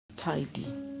tidy.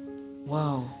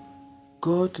 Wow.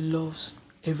 God loves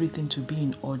everything to be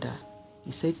in order.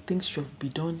 He said things should be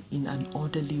done in an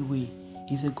orderly way.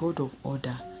 He's a God of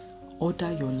order.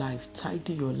 Order your life,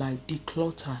 tidy your life,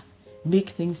 declutter. Make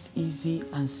things easy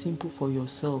and simple for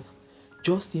yourself.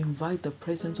 Just invite the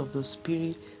presence of the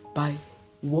Spirit by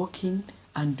walking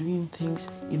and doing things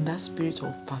in that spirit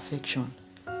of perfection.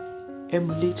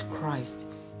 Emulate Christ.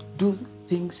 Do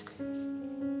things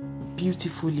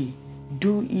beautifully.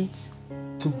 Do it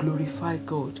to glorify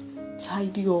God.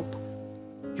 Tidy up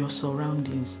your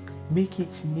surroundings. Make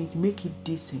it neat, make it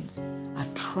decent.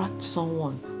 Attract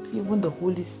someone, even the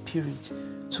Holy Spirit,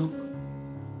 to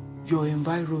your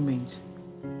environment.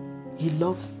 He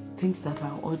loves things that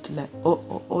are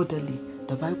orderly.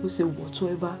 The Bible says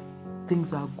whatsoever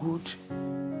things are good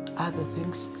are the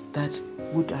things that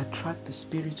would attract the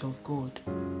Spirit of God.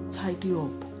 Tidy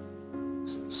up.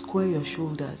 Square your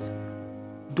shoulders.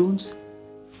 Don't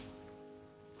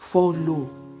fall low.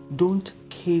 Don't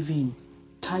cave in.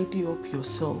 Tidy up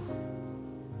yourself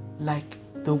like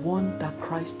the one that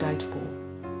Christ died for.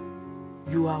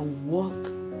 You are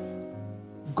worth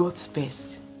God's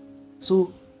best.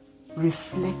 So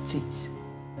reflect it.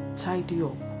 Tidy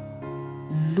up.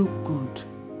 Look good.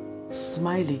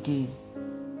 Smile again.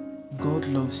 God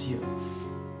loves you.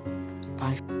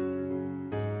 Bye.